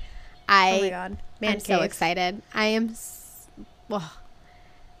 Like oh my God. I'm so excited. I am.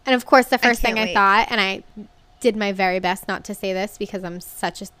 And of course, the first thing I thought, and I did my very best not to say this because I'm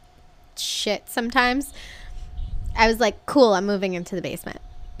such a shit sometimes. I was like, cool, I'm moving into the basement.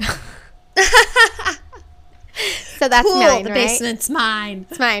 So that's cool, mine, the right? basement's mine.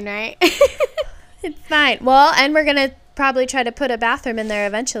 It's mine, right? It's fine. Well, and we're going to probably try to put a bathroom in there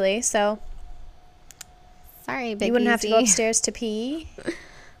eventually, so. Sorry, Big You wouldn't Easy. have to go upstairs to pee.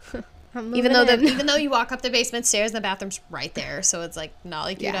 Even though you walk up the basement stairs and the bathroom's right there, so it's like not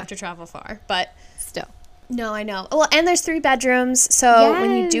like you'd have to travel far, but still. No, I know. Well, and there's 3 bedrooms, so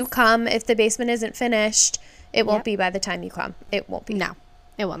when you do come, if the basement isn't finished, it won't be by the time you come. It won't be. No,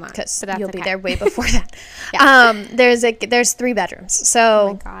 it will not. Because you'll be there way before that. There's 3 bedrooms, so.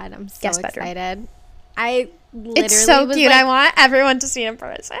 Oh my God, I'm so excited. I literally it's so was cute. Like, I want everyone to see it in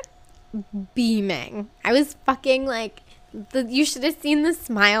person. Beaming. I was fucking like. You should have seen the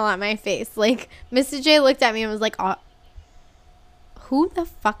smile on my face. Like, Mr. J looked at me and was like, who the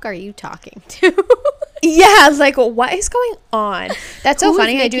fuck are you talking to? Yeah, like, what is going on? That's so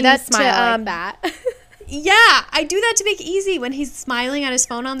funny. I do that smile like that. Yeah, I do that to make it easy. When he's smiling on his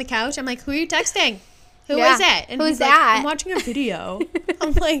phone on the couch, I'm like, who are you texting? Who is it? And who's he's that? Like, I'm watching a video.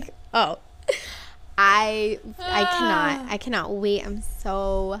 I'm like, oh. I cannot wait. I'm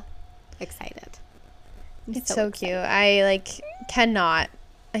so excited. It's so cute. I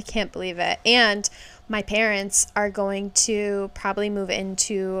can't believe it. And my parents are going to probably move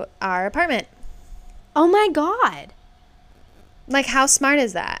into our apartment. Oh my God. Like, how smart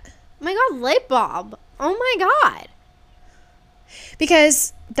is that? Oh my God, light bulb. Oh my God.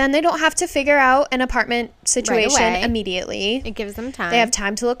 Because then they don't have to figure out an apartment situation immediately. It gives them time. They have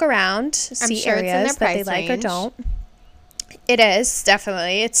time to look around, see areas that they like or don't. It is,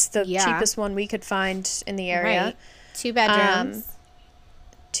 definitely. It's the cheapest one we could find in the area. Right. 2 bedrooms.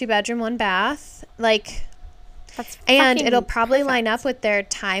 2 bedroom, 1 bath. Like, that's and it'll probably line up with their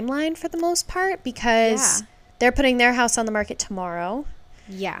timeline for the most part, because they're putting their house on the market tomorrow.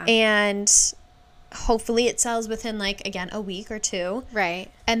 Yeah. And hopefully it sells within, like, again, a week or 2. Right.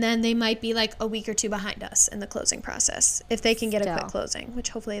 And then they might be, like, a week or 2 behind us in the closing process, if they can get a quick closing, which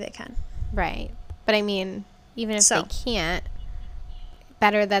hopefully they can. Right. But, I mean, even if they can't,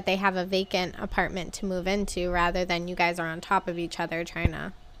 better that they have a vacant apartment to move into rather than you guys are on top of each other trying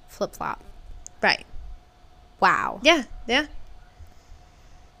to flip-flop. Right. Wow. Yeah. Yeah.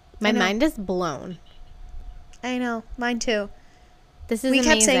 My mind is blown. I know. Mine too. This is amazing.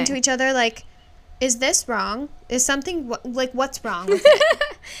 We kept saying to each other, like, is this wrong? Is something, like, what's wrong with it?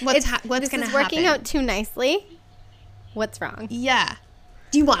 What's going to happen? This is working out too nicely. What's wrong? Yeah.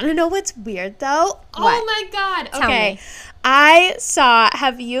 Do you want to know what's weird, though? What? Oh, my God. Tell me. I saw,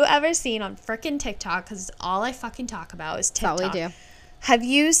 have you ever seen on frickin' TikTok, because all I fucking talk about is TikTok. That's all we do. Have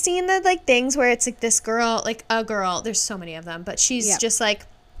you seen the like things where it's like this girl, like a girl, there's so many of them, but she's just like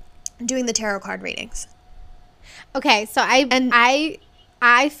doing the tarot card readings. Okay, so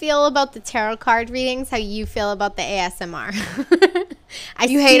I feel about the tarot card readings how you feel about the ASMR.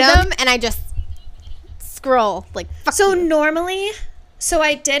 You hate them and I just scroll like fuck so you. Normally, so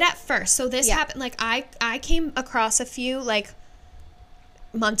I did at first. So this happened like I came across a few like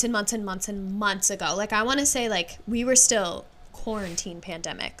months and months and months and months ago. Like I want to say like we were still quarantine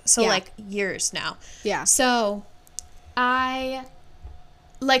pandemic. So like years now. Yeah. So I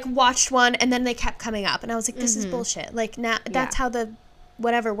like watched one and then they kept coming up and I was like this is bullshit. Like now that's how the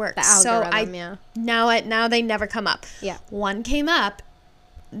whatever works. The algorithm, now they never come up. Yeah. One came up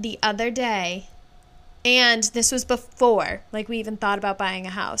the other day and this was before like we even thought about buying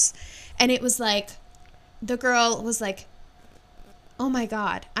a house. And it was like the girl was like, "Oh my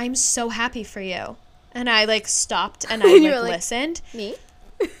God, I'm so happy for you." And I like stopped and I like listened. Me?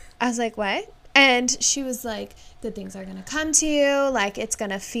 I was like, "What?" And she was like, "Good things are going to come to you. Like it's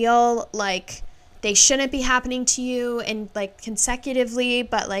going to feel like they shouldn't be happening to you and like consecutively,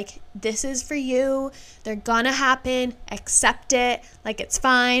 but like this is for you. They're gonna happen. Accept it. Like it's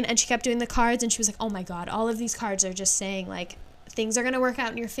fine." And she kept doing the cards and she was like, "Oh my God, all of these cards are just saying like things are gonna work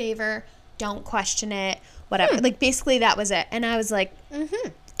out in your favor. Don't question it. Whatever." Like basically that was it. And I was like,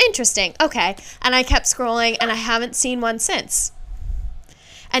 interesting. Okay. And I kept scrolling and I haven't seen one since.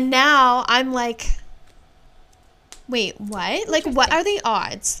 And now I'm like, wait, what? Like what are the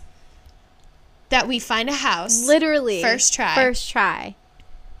odds that we find a house literally first try?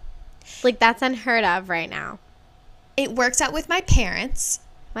 Like that's unheard of right now. It works out with my parents.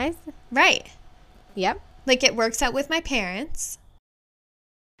 Right. Yep. Like it works out with my parents.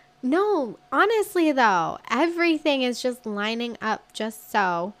 No, honestly though, everything is just lining up just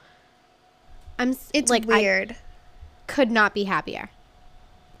so. It's like weird. I could not be happier.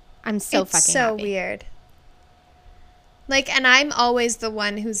 I'm so fucking happy. It's so weird. Like, and I'm always the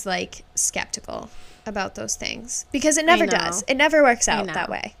one who's like skeptical about those things because it never does. It never works out that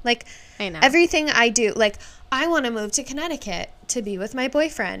way. Like I know. Everything I do, like I want to move to Connecticut to be with my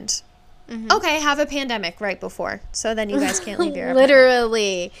boyfriend. Okay, have a pandemic right before. So then you guys can't leave your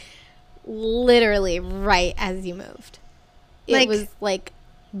apartment. Literally right as you moved. It was like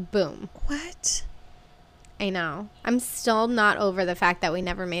boom. What? I know. I'm still not over the fact that we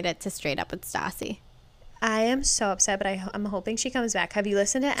never made it to Straight Up with Stassi. I am so upset, but I'm hoping she comes back. Have you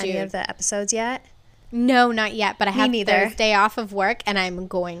listened to any of the episodes yet? No, not yet, but I have Thursday off of work and I'm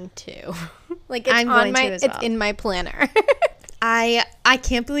going to. Like it's it's in my planner. I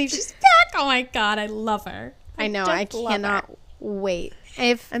can't believe she's back. Oh my God, I love her. I know. I cannot wait.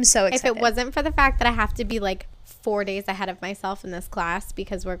 I'm so excited. If it wasn't for the fact that I have to be like 4 days ahead of myself in this class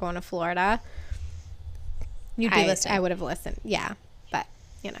because we're going to Florida, you'd be listening. I would have listened. Yeah, but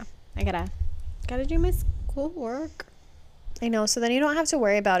you know, I gotta do my school work. I know. So then you don't have to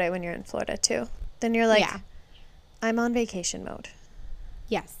worry about it when you're in Florida too. Then you're like, I'm on vacation mode.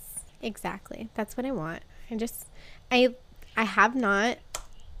 Yes, exactly. That's what I want. I have not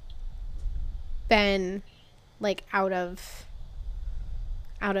been like out of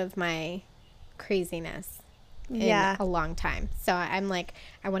my craziness in a long time. So I'm like,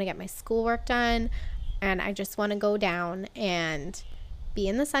 I want to get my schoolwork done and I just want to go down and be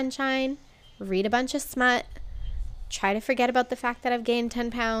in the sunshine, read a bunch of smut, try to forget about the fact that I've gained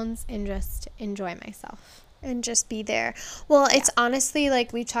 10 pounds and just enjoy myself. And just be there. Well, it's honestly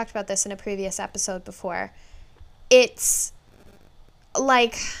like we talked about this in a previous episode before. It's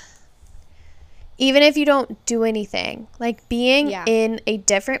like even if you don't do anything, like being in a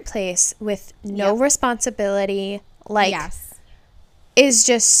different place with no responsibility, like is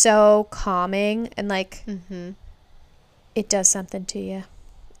just so calming and like it does something to you.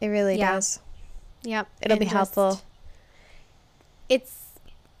 It really does. Yep. It'll be helpful.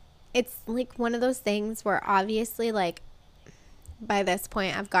 It's like one of those things where obviously like by this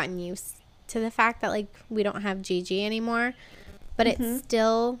point I've gotten used to the fact that like we don't have Gigi anymore, but it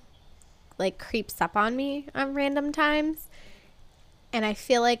still like creeps up on me on random times. And I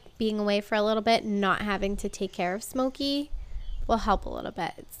feel like being away for a little bit, not having to take care of Smokey will help a little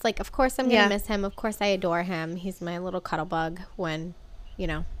bit. It's like, of course I'm going to miss him. Of course I adore him. He's my little cuddle bug when, you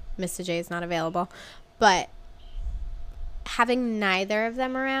know, Mr. J is not available. But having neither of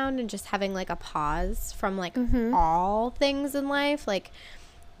them around and just having like a pause from like all things in life, like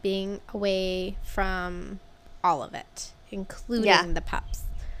being away from all of it, including the pups.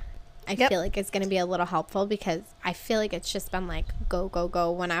 I feel like it's going to be a little helpful because I feel like it's just been like go, go,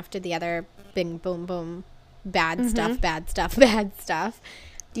 go, one after the other, bing, boom, boom, bad stuff, bad stuff, bad stuff.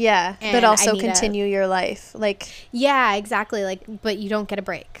 Yeah, but also continue your life. Like, yeah, exactly. Like, but you don't get a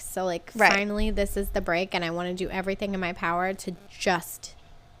break. So, like, finally, this is the break, and I want to do everything in my power to just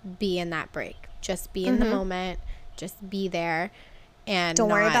be in that break. Just be in the moment. Just be there. And don't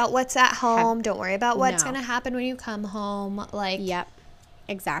worry about what's at home. Don't worry about what's going to happen when you come home. Like, yep,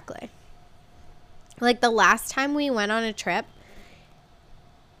 exactly. Like, the last time we went on a trip,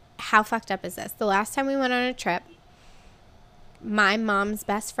 how fucked up is this? The last time we went on a trip, my mom's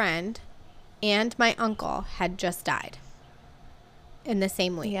best friend and my uncle had just died in the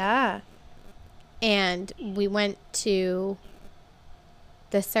same week. Yeah. And we went to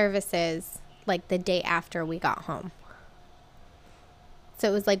the services like the day after we got home. So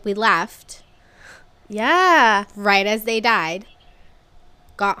it was like we left. Yeah. Right as they died.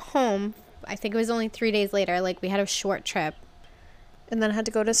 Got home. I think it was only 3 days later. Like, we had a short trip. And then had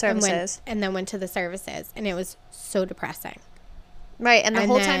to go to services. And then went to the services. And it was so depressing. Right. And the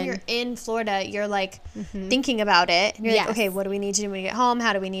whole time you're in Florida, you're like thinking about it. And you're like, okay, what do we need to do when we get home?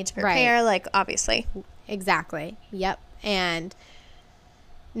 How do we need to prepare? Right. Like, obviously. Exactly. Yep. And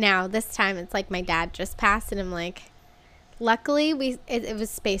now this time it's like my dad just passed. And I'm like, luckily it was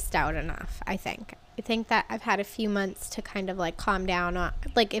spaced out enough, I think. I think that I've had a few months to kind of like calm down.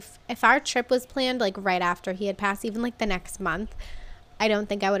 Like, if our trip was planned like right after he had passed, even like the next month, I don't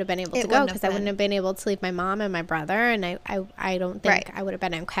think I would have been able to go because I wouldn't have been able to leave my mom and my brother, and I don't think I would have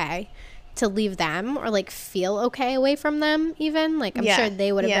been okay to leave them or like feel okay away from them even. Like, I'm sure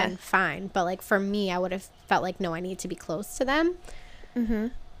they would have been fine, but like for me, I would have felt like, no, I need to be close to them.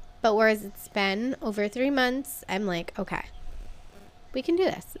 But whereas it's been over 3 months, I'm like, okay, we can do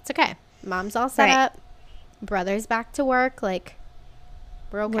this. It's okay. Mom's all set up. Brother's back to work. Like,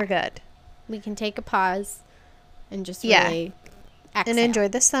 we're okay. We're good. We can take a pause and just really exhale. And enjoy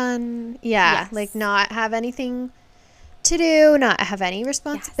the sun. Yeah. Yes. Like, not have anything to do, not have any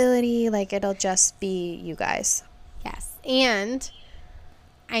responsibility. Yes. Like, it'll just be you guys. Yes. And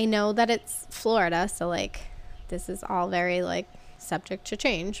I know that it's Florida, so, like, this is all very, like, subject to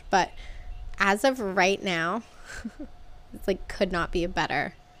change. But as of right now, it's, like, could not be a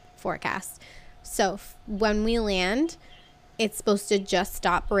better forecast. So when we land, it's supposed to just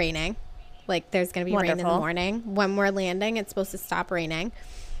stop raining. Like, there's going to be rain in the morning. When we're landing, it's supposed to stop raining.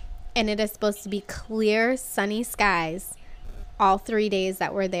 And it is supposed to be clear, sunny skies all 3 days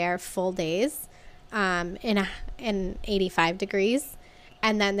that we're there, full days, in 85 degrees.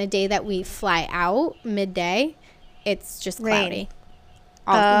 And then the day that we fly out, midday, it's just cloudy.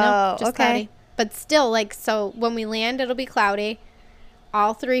 Cloudy. But still, like, so when we land, it'll be cloudy.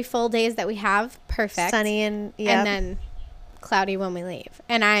 All 3 full days that we have, perfect. Sunny and then cloudy when we leave.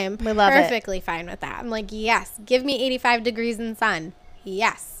 And I am perfectly fine with that. I'm like, yes, give me 85 degrees and sun.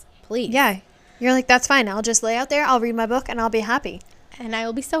 Yes, please. Yeah. You're like, that's fine. I'll just lay out there. I'll read my book and I'll be happy. And I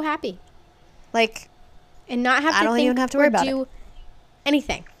will be so happy. Like, and not have to think even have to worry about it.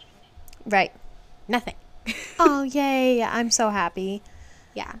 Anything. Right. Nothing. Oh, yay. I'm so happy.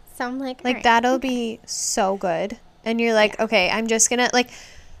 Yeah. So I'm like, right, that'll be so good. And you're like, okay, I'm just going to, like,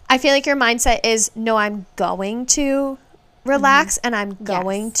 I feel like your mindset is, no, I'm going to relax and I'm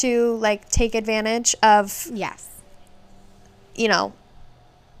going to, like, take advantage of, you know,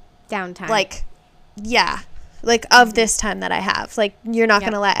 downtime. Like, like, of this time that I have. Like, you're not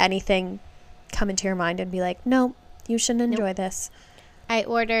going to let anything come into your mind and be like, no, you shouldn't enjoy this. I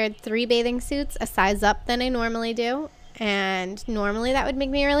ordered 3 bathing suits, a size up than I normally do. And normally that would make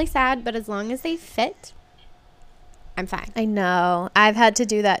me really sad, but as long as they fit, I'm fine. I know. I've had to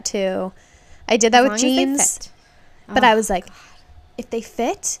do that too. I did that with jeans, but I was like, if they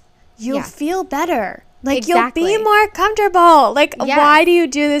fit, you'll feel better. Like, you'll be more comfortable. Like, why do you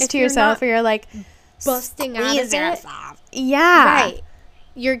do this to yourself? Or you're like busting out of it. Yeah. Right.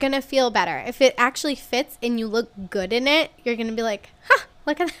 You're going to feel better. If it actually fits and you look good in it, you're going to be like,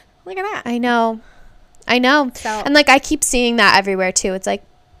 look at that. I know. So, and, like, I keep seeing that everywhere too. It's like,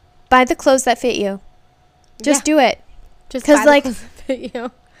 buy the clothes that fit you. Just do it. Just buy the clothes that fit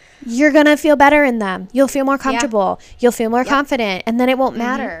you. You're going to feel better in them. You'll feel more comfortable. You'll feel more confident. And then it won't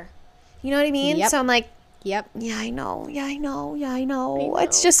matter. You know what I mean? So I'm like, yeah, I know.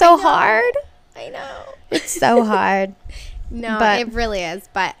 It's just so hard. I know. It's so hard. No, it really is.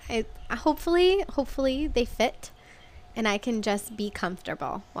 But hopefully they fit. And I can just be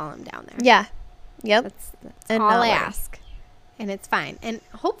comfortable while I'm down there. Yeah. Yep. That's all I ask. And it's fine. And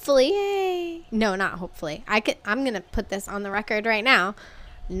hopefully, no, not hopefully. I'm going to put this on the record right now.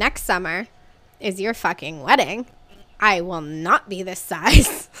 Next summer is your fucking wedding. I will not be this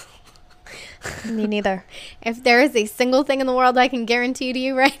size. Me neither. If there is a single thing in the world I can guarantee to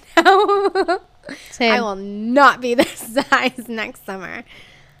you right now, I will not be this size next summer.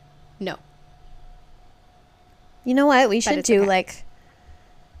 No. You know what? We should do like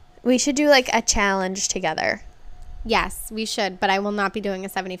a challenge together. Yes, we should, but I will not be doing a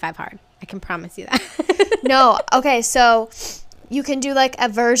 75 hard. I can promise you that. No. Okay, so you can do like a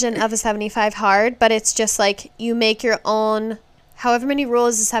version of a 75 hard, but it's just like you make your own, however many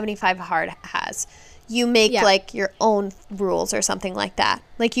rules a 75 hard has. You make like your own rules or something like that.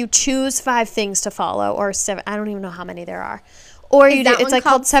 Like you choose 5 things to follow or 7. I don't even know how many there are. Or you do, it's like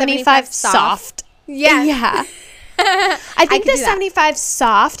called 75 soft. Yeah. Yeah. I think the 75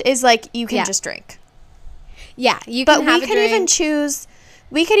 soft is like you can just drink. Yeah, you can have a drink.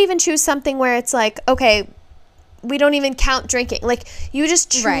 We could even choose something where it's like, okay, we don't even count drinking. Like you just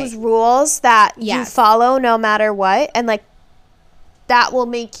choose rules that you follow no matter what, and like that will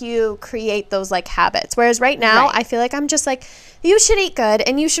make you create those like habits. Whereas right now, I feel like I'm just like, you should eat good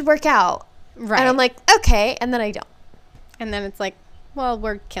and you should work out. Right. And I'm like, okay, and then I don't. And then it's like, well,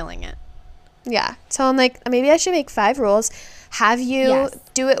 we're killing it. Yeah. So I'm like, maybe I should make 5 rules, have you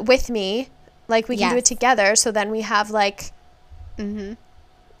do it with me. Like, we can do it together, so then we have, like,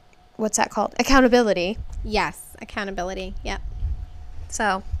 what's that called? Accountability. Yes, accountability. Yep.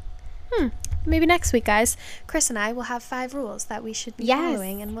 So, maybe next week, guys, Chris and I will have 5 rules that we should be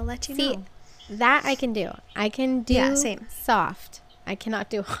following, and we'll let you know. That I can do. I can do soft. I cannot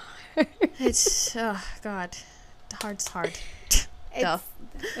do hard. It's, oh, God. Hard's hard. Duh.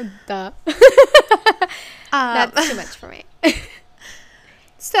 That's too much for me.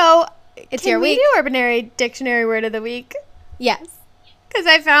 So... It's your week. Can we do Urban Dictionary word of the week? Yes. Because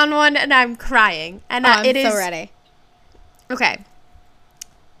I found one and I'm crying. And I'm so ready. Okay.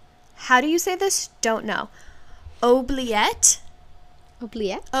 How do you say this? Don't know. Oubliette.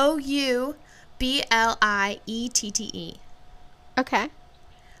 Oubliette? Oubliette. Okay.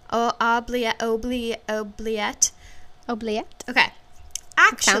 Oubliette. Oubliette. Okay.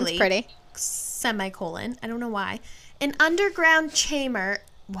 Actually. Sounds pretty. Semicolon. I don't know why. An underground chamber...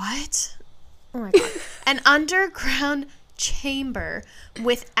 What? Oh my God. An underground chamber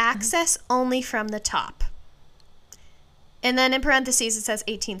with access only from the top. And then in parentheses it says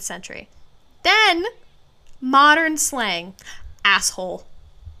 18th century. Then, modern slang, asshole.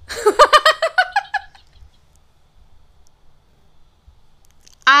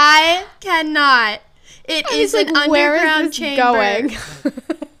 I cannot. It is an underground chamber. Going?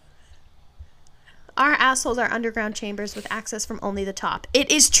 Our assholes are underground chambers with access from only the top.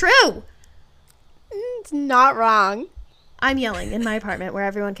 It is true. It's not wrong. I'm yelling in my apartment where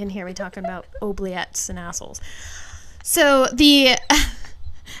everyone can hear me talking about oubliettes and assholes. So I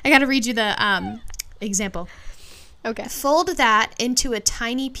got to read you the example. Okay. Fold that into a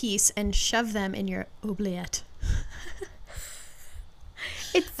tiny piece and shove them in your oubliette.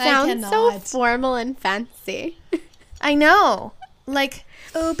 It sounds so formal and fancy. I know. Like,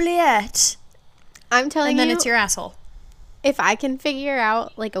 oubliette. I'm telling you. And then it's your asshole. If I can figure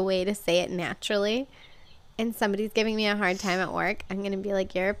out like a way to say it naturally and somebody's giving me a hard time at work, I'm going to be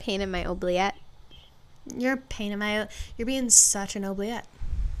like, you're a pain in my oubliette. You're a pain in my... You're being such an oubliette.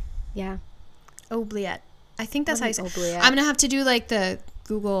 Yeah. Oubliette. I think that's how you say it. I'm going to have to do like the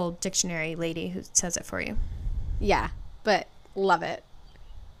Google dictionary lady who says it for you. Yeah, but love it.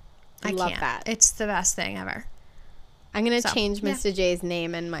 I love that. It's the best thing ever. I'm going to change Mr. J's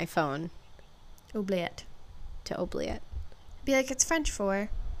name in my phone. Oubliette. To oubliette. Be like, it's French for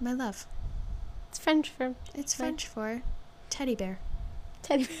my love. It's French for... It's French for teddy bear.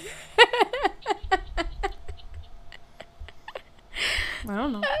 Teddy bear. I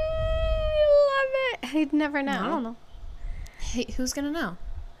don't know. I love it. I'd never know. I don't know. Hey, who's going to know?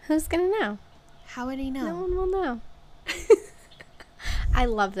 Who's going to know? How would he know? No one will know. I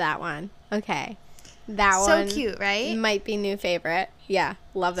love that one. Okay. That one. So cute, right? Might be new favorite. Yeah.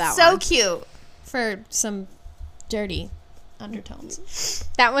 Love that one. So cute. For some dirty undertones.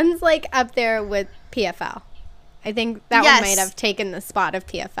 That one's like up there with PFL. I think that one might have taken the spot of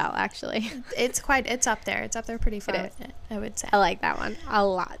PFL, actually. It's up there. It's up there pretty far, I would say. I like that one a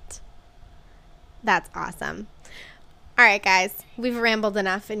lot. That's awesome. All right, guys. We've rambled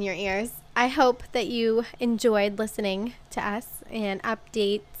enough in your ears. I hope that you enjoyed listening to us and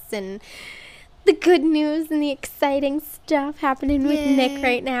updates and the good news and the exciting stuff happening with Nick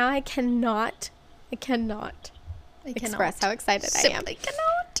right now. I cannot express how excited I am.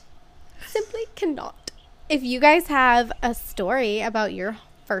 Simply cannot. If you guys have a story about your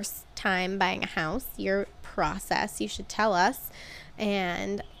first time buying a house, your process, you should tell us.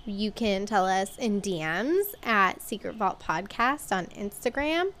 And you can tell us in DMs at Secret Vault Podcast on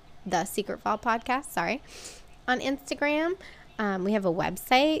Instagram. The Secret Vault Podcast, sorry. On Instagram. We have a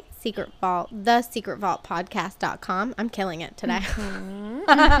website, Secret Vault, thesecretvaultpodcast.com. I'm killing it today.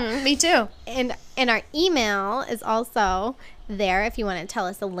 Me too. And our email is also there if you want to tell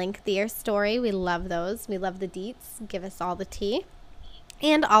us a lengthier story. We love those. We love the deets. Give us all the tea.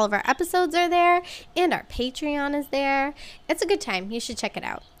 And all of our episodes are there. And our Patreon is there. It's a good time. You should check it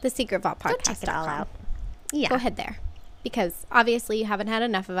out. The Secret Vault Podcast. Go check it all out. Yeah. Go ahead there. Because obviously you haven't had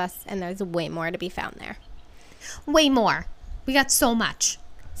enough of us, and there's way more to be found there. Way more. We got so much.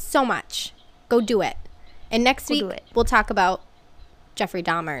 So much. Go do it. And next week, we'll talk about Jeffrey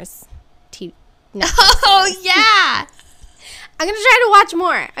Dahmer's Oh, yeah. I'm going to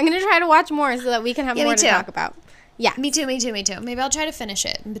try to watch more so that we can have more to talk about. Yeah. Me too. Maybe I'll try to finish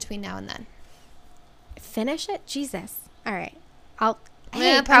it in between now and then. Finish it? Jesus. All right. Probably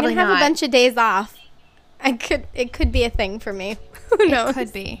I'm going to have a bunch of days off. It could be a thing for me. Who knows? It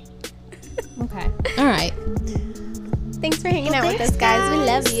could be. Okay. All right. Thanks for hanging out with us, guys. We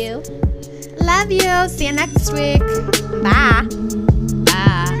love you. Love you. See you next week. Bye.